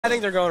I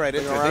think they're going right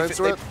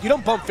into it. You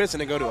don't bump fists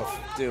and then go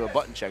to a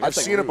button check. I've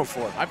seen it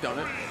before. I've done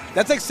it.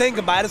 That's like saying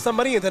goodbye to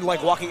somebody and then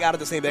like walking out of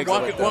the same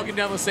exit. Walking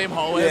down the same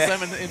hallway as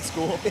them in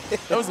school.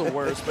 That was the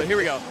worst. But here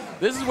we go.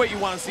 This is what you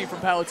want to see from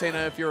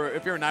Palutena if you're a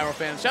Nairo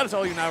fan. Shout out to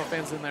all you Nairo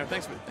fans in there.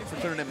 Thanks for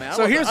tuning in, man.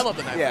 I love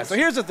the Nairo. Yeah. So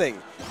here's the thing.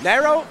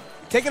 Nairo,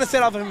 taking a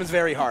set off of him is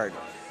very hard.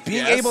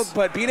 Being able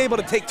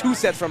to take 2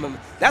 sets from him,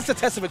 that's the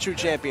test of a true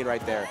champion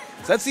right there.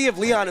 So let's see if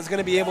LeoN is going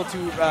to be able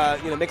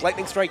to make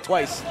lightning strike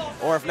twice,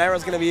 or if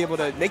Nairo's going to be able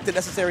to make the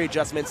necessary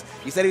adjustments.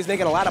 He said he was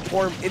making a lot of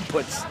poor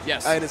inputs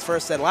in his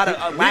first set, a lot of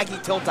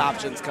laggy tilt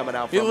options coming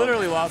out from him. He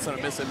literally lost on a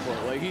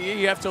misinput. Like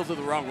he half tilted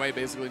the wrong way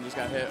basically and just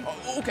got hit.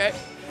 Oh, okay.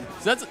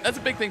 So that's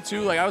a big thing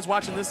too. Like I was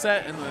watching this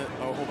set and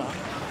hold on.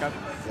 Okay.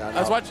 Yeah,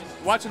 I was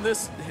watching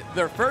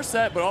their first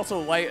set, but also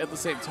light at the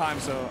same time.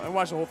 So I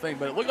watched the whole thing,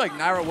 but it looked like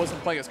Nairo wasn't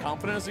playing as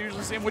confident as I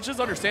usually see him, which is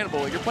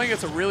understandable. Like, you're playing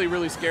against a really,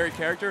 really scary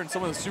character and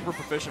someone that's super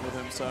proficient with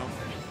him. So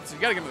you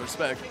got to give him the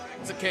respect.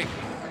 He's a king.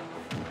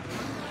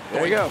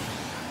 There you go.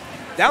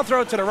 Down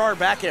throw to the RAR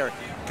back air.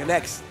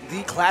 Connects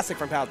the classic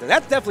from Palutena.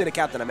 That's definitely the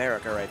Captain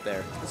America right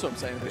there. That's what I'm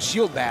saying. The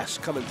shield bash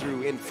coming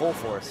through in full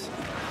force.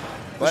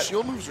 The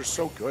shield moves are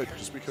so good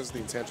just because of the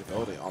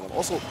intangibility on them.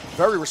 Also,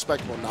 very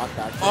respectable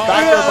knockback.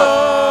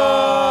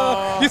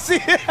 You see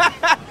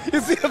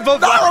them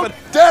both Nairo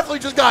definitely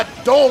just got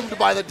domed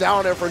by the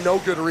down air for no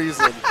good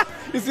reason.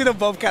 You see them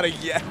both kind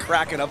of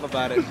cracking up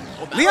about it.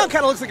 LeoN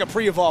kind of looks like a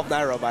pre-evolved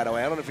Nairo, by the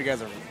way. I don't know if you guys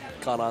have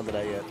caught on to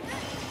that yet.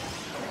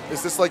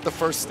 Is this like the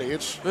first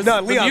stage? No,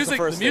 Leon's the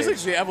first stage. The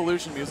music's the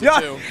evolution music,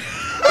 too.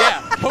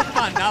 Yeah,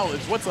 Pokemon knowledge.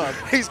 What's up?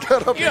 He's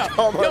going to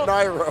become a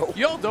Nairo.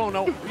 Y'all don't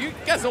know. You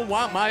guys don't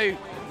want my...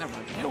 Never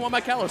mind. You don't want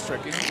my Kalos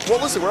trick.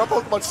 Well, listen, we're at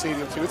Pokemon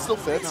Stadium, too. It still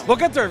fits. We'll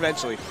get there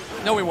eventually.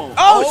 No, we won't.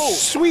 Oh,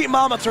 sweet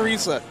Mama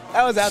Teresa.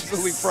 That was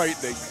absolutely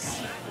frightening.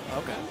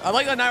 Okay. I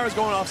like that Nairo's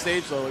going off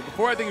stage, though. Like,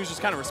 before, I think he was just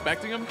kind of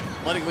respecting him,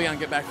 letting LeoN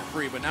get back for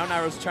free. But now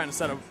Nairo's trying to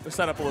set up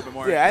a little bit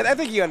more. Yeah, I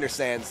think he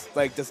understands,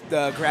 like,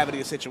 the gravity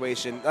of the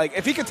situation. Like,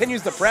 if he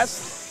continues to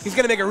press, he's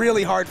going to make it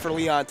really hard for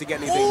LeoN to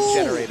get anything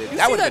generated. You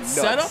see that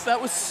setup? That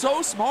was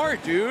so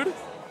smart, dude.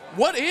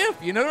 What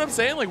if? You know what I'm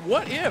saying? Like,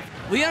 what if?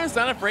 LeoN is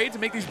not afraid to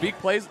make these big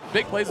plays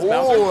as Bowser.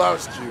 Oh, that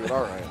was cute.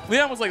 All right.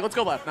 LeoN was like, let's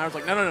go left. Now I was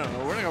like, no,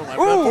 we're not going left.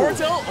 Forward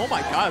tilt? Oh,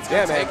 my God. It's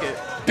going to take it.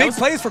 Big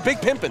plays for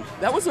big pimping.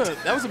 That was a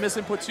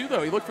misinput, too,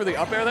 though. He looked for the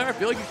up air there. I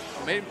feel like he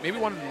maybe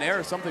wanted an air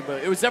or something,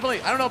 but it was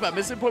definitely, I don't know about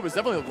misinput, but it was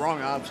definitely the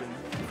wrong option.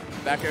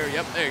 Back air.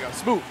 Yep. There you go.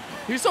 Smooth.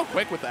 He's so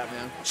quick with that,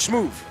 man.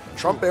 Smooth.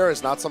 Trump air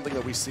is not something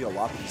that we see a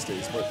lot these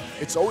days, but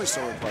it's always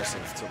so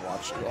impressive to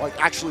watch, like,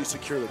 actually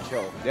secure the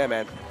kill. Yeah,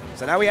 man.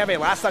 So now we have a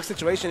last stock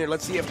situation here.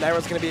 Let's see if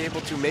Nairo's going to be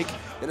able to make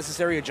the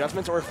necessary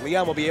adjustments or if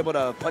LeoN will be able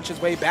to punch his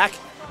way back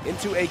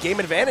into a game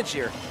advantage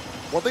here.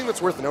 One thing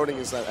that's worth noting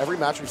is that every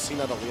match we've seen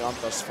out of LeoN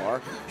thus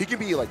far, he can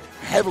be like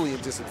heavily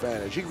in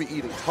disadvantage. He can be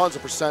eating tons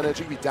of percentage,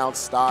 he can be down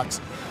stocks,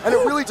 and it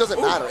really doesn't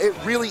matter. It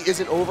really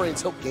isn't over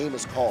until game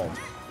is called.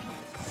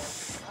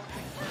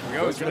 Here we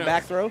go. Goes for the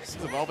back throw. He's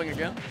evolving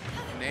again.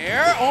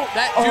 Nair. Oh,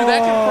 that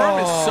confirm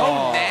is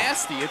so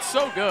nasty. It's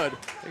so good.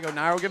 There you go,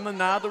 Nairo giving the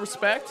nod, the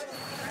respect.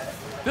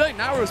 I feel like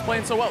Nairo was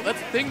playing so well. That's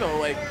the thing, though.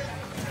 Like,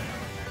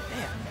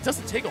 man, it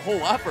doesn't take a whole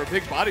lot for a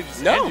big body to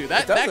stand you.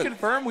 That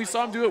confirm, we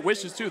saw him do it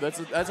Wishes, too.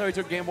 That's how he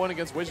took game 1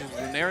 against Wishes.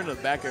 Nair into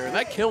the back air. And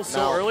that kills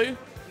so early.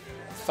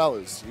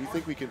 Fellas, do you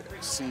think we could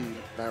see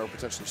Nairo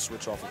potentially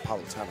switch off of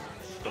Palutena?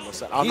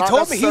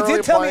 He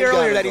did tell me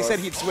earlier that he said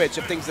he'd switch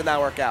if things did not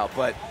work out,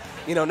 but...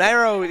 You know,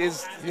 Nairo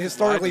is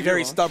historically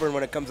very stubborn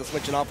when it comes to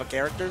switching off of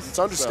characters. It's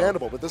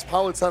understandable, but this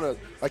Palutena,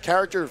 a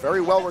character very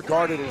well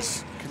regarded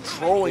as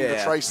controlling the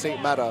tri-state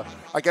meta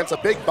against a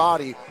big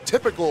body,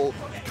 typical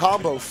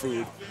combo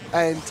food,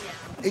 and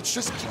it's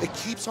just, it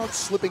keeps on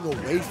slipping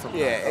away from him.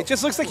 Yeah, it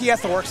just looks like he has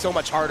to work so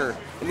much harder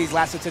in these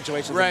last 2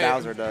 situations than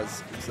Bowser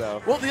does.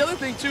 So. Well, the other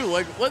thing, too,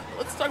 like,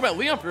 let's talk about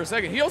LeoN for a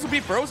second. He also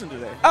beat Frozen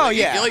today. Oh,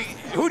 yeah.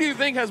 Who do you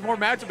think has more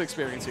matchup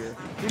experience here?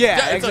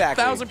 Yeah, it's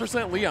exactly. It's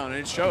 1,000% LeoN, and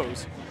it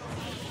shows.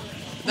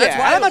 That's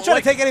why I'm not trying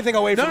to take anything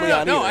away from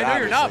LeoN. No, I know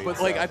you're not,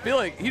 but like I feel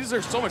like he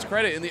deserves so much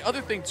credit. And the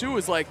other thing too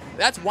is like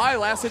that's why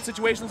last hit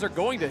situations are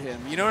going to him.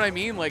 You know what I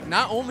mean? Like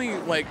not only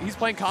like he's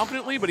playing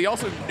confidently, but he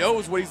also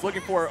knows what he's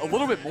looking for a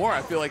little bit more.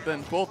 I feel like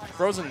than both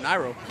Frozen and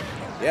Nairo.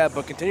 Yeah,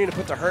 but continue to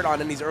put the hurt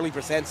on in these early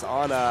percents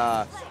on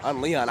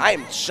LeoN. I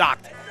am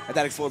shocked at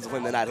that explosive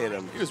win did not hit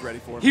him. He was ready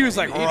for it. He was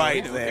like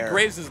right there. It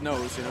grazed his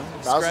nose, you know.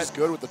 Bowser's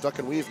good with the duck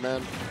and weave,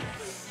 man.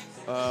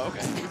 Okay.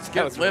 Let's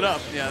get it lit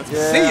up. Yeah,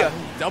 see ya.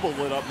 Double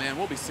lit up, man.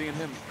 We'll be seeing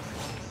him.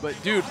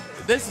 But, dude,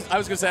 I was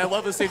going to say, I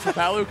love this stage for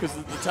Palu because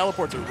the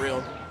teleports are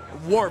real.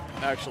 Warp,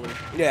 actually.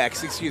 Yeah,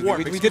 excuse me.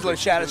 We did let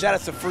shout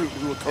outs to Fruit,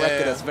 who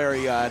corrected us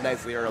very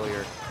nicely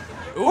earlier.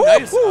 Ooh,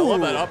 nice. I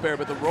love that up air,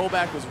 but the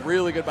rollback was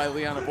really good by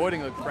LeoN,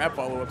 avoiding the grab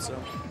follow-up, so.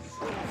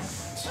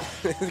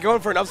 He's going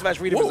for an up smash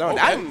read of his own.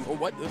 Okay.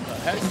 What the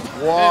heck?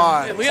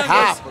 What?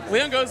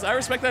 LeoN goes, I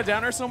respect that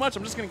down air so much,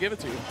 I'm just going to give it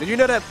to you. Did you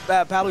know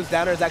that Palu's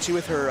down air is actually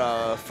with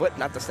her foot,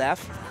 not the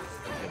staff?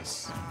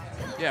 Yes.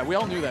 Yeah, we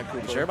all knew that.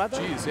 You sure about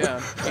that? Jeez, yeah.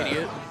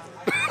 Idiot.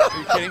 Are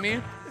you kidding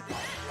me?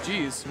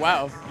 Jeez,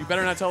 wow. You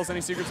better not tell us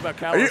any secrets about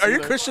Kalos. Are you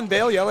Christian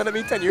Bale yelling at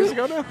me 10 years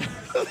ago now?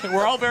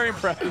 We're all very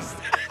impressed.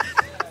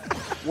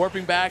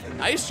 Warping back.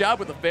 Nice job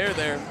with the fair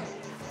there.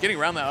 Getting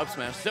around that up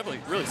smash.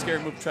 Definitely really scary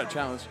move to try to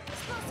challenge.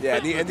 Yeah,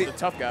 the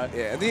tough guy.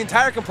 Yeah, and the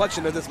entire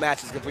complexion of this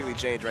match is completely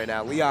changed right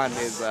now. LeoN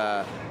is...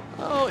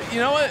 Oh, you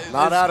know what?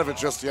 Not out of it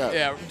just yet.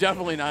 Yeah,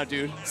 definitely not,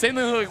 dude. Same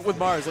thing like, with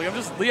Mars. Like,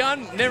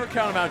 LeoN, never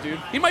count him out, dude.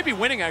 He might be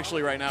winning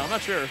actually right now. I'm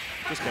not sure.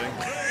 Just kidding.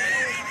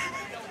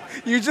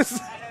 You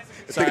just...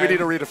 I think we need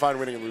to redefine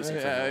winning and losing.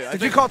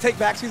 Did you call take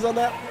backsies on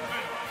that?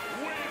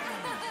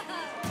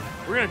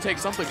 We're going to take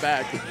something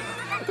back.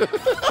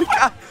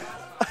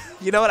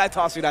 You know what? I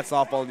tossed you that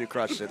softball and you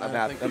crushed it.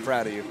 I'm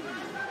proud of you.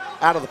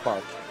 Out of the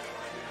park.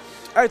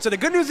 All right, so the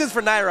good news is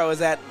for Nairo is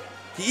that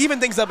he even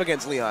things up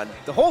against LeoN.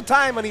 The whole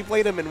time when he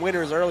played him in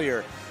winners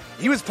earlier,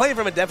 he was playing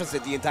from a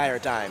deficit the entire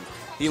time.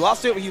 He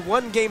lost it. He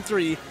won game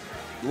 3,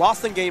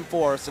 lost in game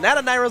 4. So now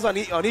that Nairo's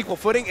on equal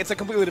footing, it's a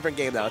completely different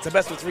game now. It's a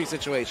best-of-3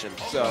 situation.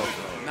 So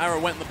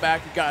Nairo went in the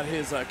back, got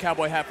his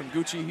cowboy hat from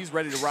Gucci. He's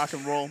ready to rock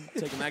and roll,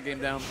 taking that game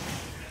down.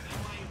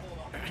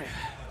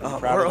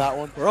 Proud of that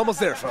one. We're almost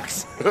there,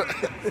 folks.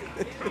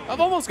 I've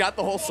almost got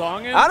the whole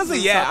song in. Honestly,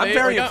 yeah, I'm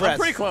very impressed.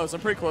 I'm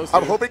pretty close.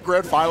 I'm hoping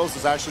Grand Finals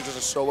is actually just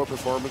a solo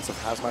performance of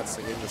Hazmat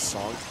singing this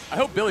song. I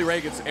hope Billy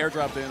Ray gets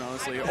airdropped in,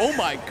 honestly. Oh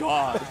my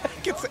God.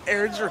 Gets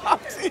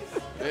airdropped in.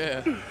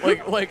 Yeah,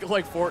 like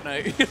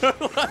Fortnite.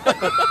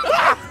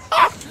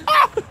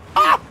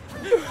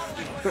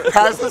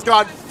 Haz has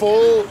gone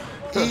full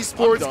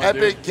esports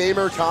epic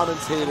gamer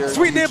commentator.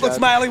 Sweet niblet,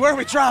 Smiley, where are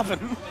we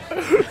dropping?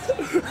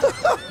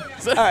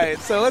 All right,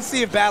 so let's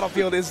see if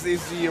Battlefield is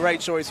the right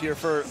choice here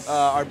for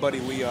our buddy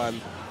LeoN.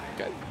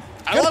 Okay.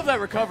 I love that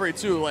recovery,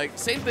 too. Like,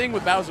 same thing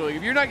with Bowser. Like,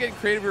 if you're not getting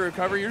creative with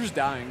recovery, you're just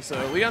dying. So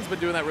LeoN's been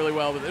doing that really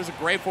well. But there's a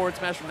great forward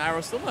smash from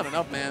Nairo. Still not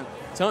enough, man.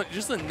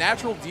 Just the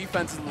natural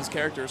defenses in this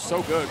character is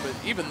so good. But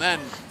even then,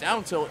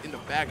 down tilt into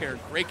back air,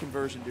 great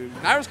conversion, dude.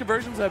 Nairo's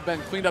conversions have been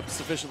cleaned up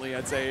sufficiently,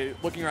 I'd say,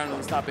 looking around in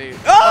this top 8.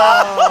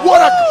 Oh!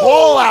 What a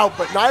call out,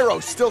 but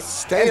Nairo's still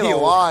staying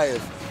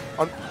alive.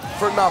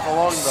 For not for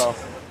long, though.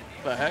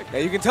 The heck? Yeah,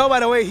 you can tell by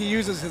the way he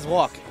uses his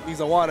walk. He's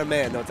a wanted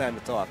man, no time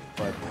to talk.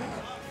 But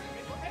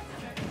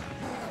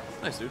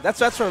nice, dude. That's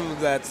from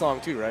that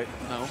song too, right?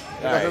 No.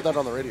 I heard that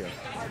on the radio.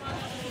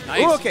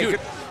 Nice. Ooh, okay.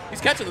 Dude,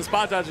 he's catching the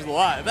spot dodges a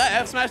lot. If that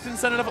F smash didn't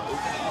send it up.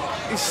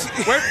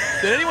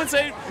 Did anyone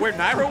say where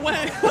Nairo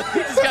went? He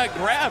just got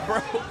grabbed,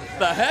 bro.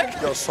 The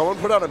heck? Yo, someone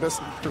put out a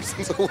missing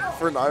persons alert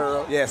for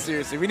Nairo. Yeah,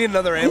 seriously, we need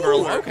another Amber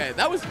alert. Okay,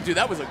 that was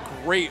a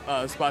great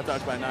spot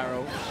dodge by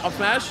Nairo. Up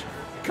smash.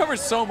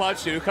 Covers so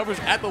much, dude. Covers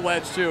at the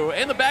ledge, too.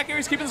 And the back air,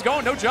 he's keeping this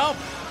going. No jump.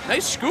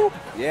 Nice scoop.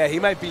 Yeah, he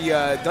might be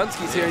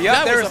Dunsky's here.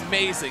 Yeah, that was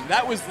amazing.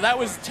 That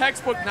was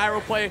textbook Nairo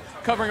play,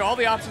 covering all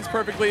the options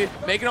perfectly,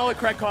 making all the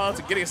correct callouts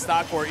and getting a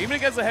stock for it. Even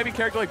against a heavy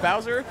character like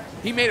Bowser,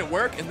 he made it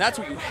work, and that's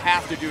what you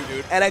have to do,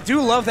 dude. And I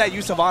do love that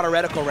use of auto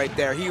reticle right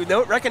there. He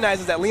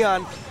recognizes that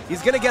LeoN,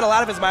 he's going to get a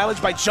lot of his mileage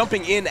by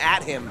jumping in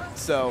at him.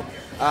 So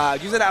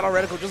using that auto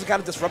reticle just to kind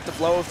of disrupt the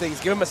flow of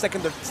things, give him a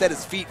second to set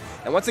his feet.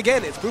 And once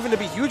again, it's proven to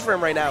be huge for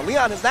him right now.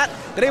 LeoN has not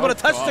been able to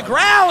touch the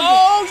ground.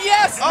 Oh,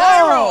 yes,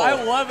 Nairo.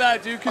 I love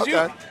that, dude. Because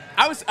Okay.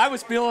 I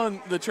was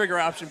feeling the trigger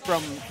option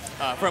from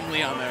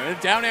LeoN there.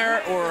 Down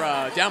air or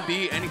down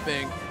B,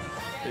 anything.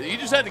 You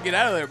just had to get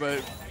out of there,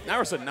 but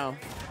Nairo said no.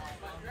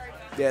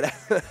 Yeah,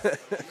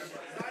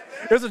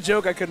 there's a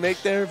joke I could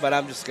make there, but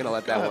I'm just going to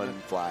let that one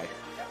fly.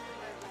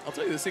 I'll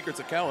tell you the secrets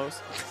of Kalos.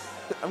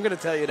 I'm going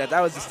to tell you that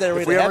was the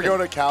stairway If to we heaven. ever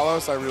go to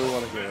Kalos, I really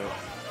want to hear it.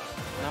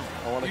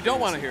 No, you don't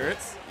want to hear it.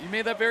 You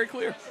made that very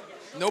clear.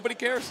 Nobody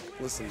cares.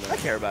 Listen, man. I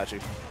care about you.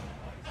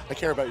 I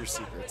care about your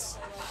secrets.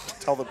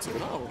 Tell them to me.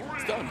 No,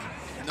 it's done.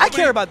 I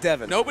care about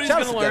Devin. Nobody's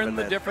Shout out going to to learn Devin,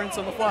 the man. difference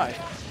on the fly.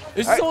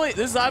 This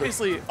is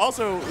obviously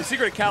also the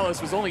secret of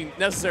Kalos was only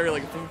necessary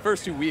like for the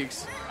first 2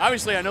 weeks.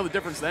 Obviously, I know the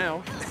difference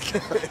now.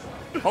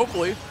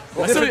 Hopefully,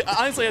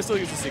 honestly, I still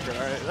use the secret.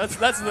 All right,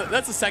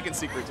 that's the second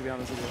secret to be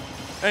honest with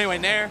you. Anyway,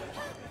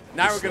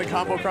 Now we're going to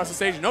combo across the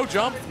stage. No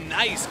jump.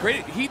 Nice.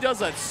 Great. He does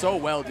that so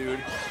well, dude.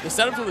 The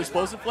setups with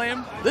Explosive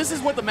Flame. This is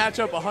what the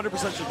matchup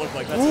 100% should look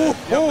like. That's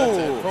it. Yep, that's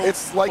it.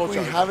 It's like we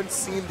haven't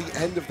seen the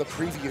end of the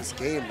previous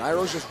game.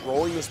 Nairo's just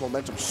rolling this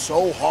momentum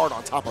so hard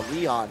on top of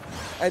LeoN.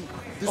 And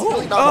there's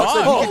really not much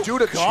that he can do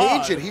to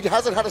change it. He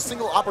hasn't had a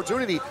single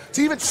opportunity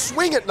to even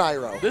swing at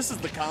Nairo. This is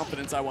the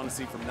confidence I want to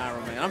see from Nairo,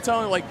 man. I'm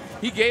telling you, like,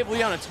 he gave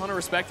LeoN a ton of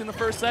respect in the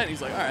first set.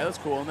 He's like, all right, that's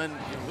cool. And then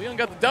LeoN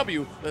got the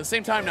W. But at the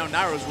same time, now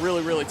Nairo's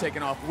really, really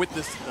taking off with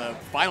this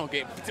final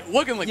game.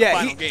 Looking like the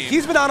final game.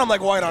 He's been on him like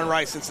white on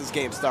rice since this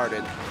game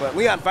started. But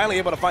LeoN finally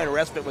able to find a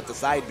respite with the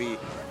side B.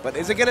 But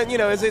is it going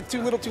to, is it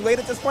too little too late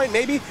at this point?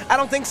 Maybe. I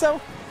don't think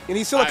so. And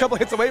he's still a couple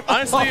hits away from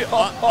honestly,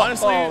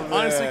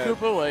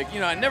 Koopa, like,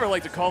 I never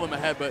like to call him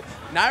ahead, but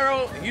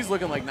Nairo, he's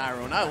looking like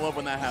Nairo, and I love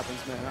when that happens,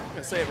 man. I'm going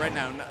to say it right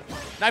now.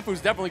 Naifu's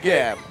definitely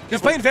getting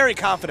he's playing very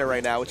confident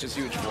right now, which is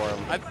huge for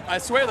him. I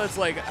swear that's,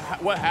 like,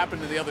 what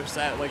happened in the other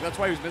set. Like, that's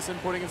why he was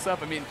misinputting and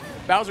stuff. I mean,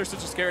 Bowser's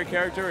such a scary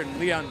character, and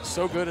LeoN's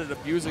so good at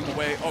abusing the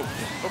way. Oh,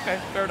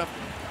 okay, fair enough.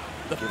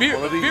 The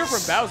fear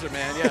from Bowser,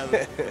 man.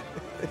 Yeah.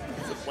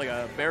 It's like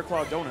a bear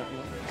claw donut. You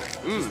know?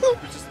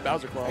 It's just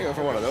Bowser claw. I'm going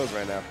for one of those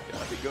right now. Yeah,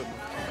 that'd be good.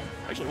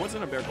 Actually, what's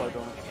in a bear claw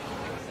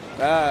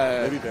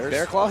donut? Maybe bears?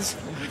 Bear claws?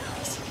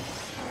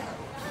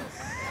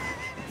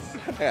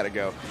 I gotta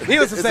go.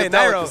 Needless to say,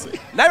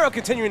 Nairo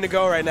continuing to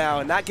go right now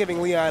and not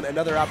giving LeoN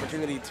another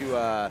opportunity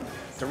to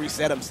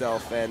reset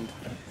himself. And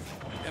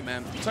yeah,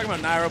 man. You're talking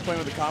about Nairo playing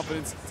with the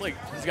confidence. It's like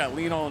he's got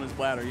lean all in his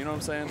bladder. You know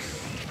what I'm saying?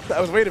 I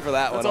was waiting for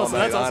that one.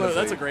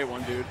 That's a great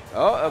one, dude.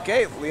 Oh,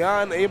 okay.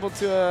 LeoN able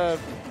to.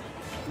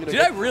 Did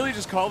I really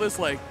just call this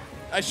like?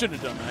 I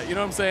shouldn't have done that. You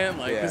know what I'm saying?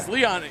 Like, because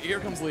LeoN, here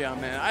comes LeoN,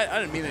 man. I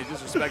didn't mean any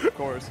disrespect, of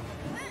course.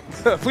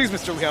 Please,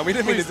 Mr. LeoN, we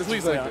didn't mean to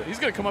disrespect you. He's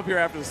gonna come up here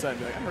after the set and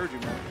be like, I heard you,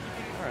 man.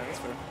 All right, that's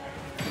fair.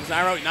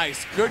 Nairo,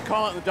 nice. Good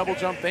call out in the double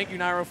jump. Thank you,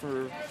 Nairo,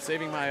 for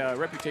saving my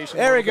reputation.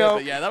 There we go.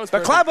 But yeah, that was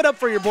perfect. But clap it up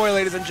for your boy,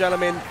 ladies and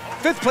gentlemen.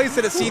 5th place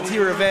at a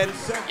C-tier event.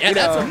 Yeah,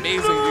 that's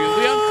amazing,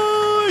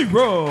 dude.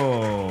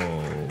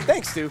 Nairo.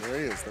 Thanks, Stu. There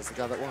he is. That's the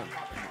guy that won.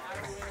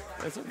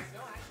 That's it.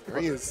 There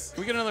he is.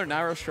 Can we get another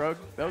Nairo shrug?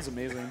 That was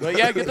amazing. But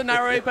yeah, get the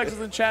Nairo Apexes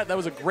in chat. That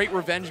was a great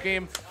revenge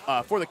game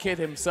for the kid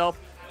himself.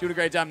 Doing a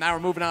great job. Now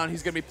we're moving on.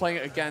 He's going to be playing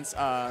against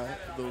the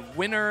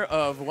winner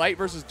of Light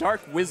versus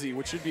Dark, Wizzy,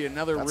 which should be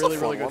another really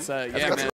good set. Yeah, man.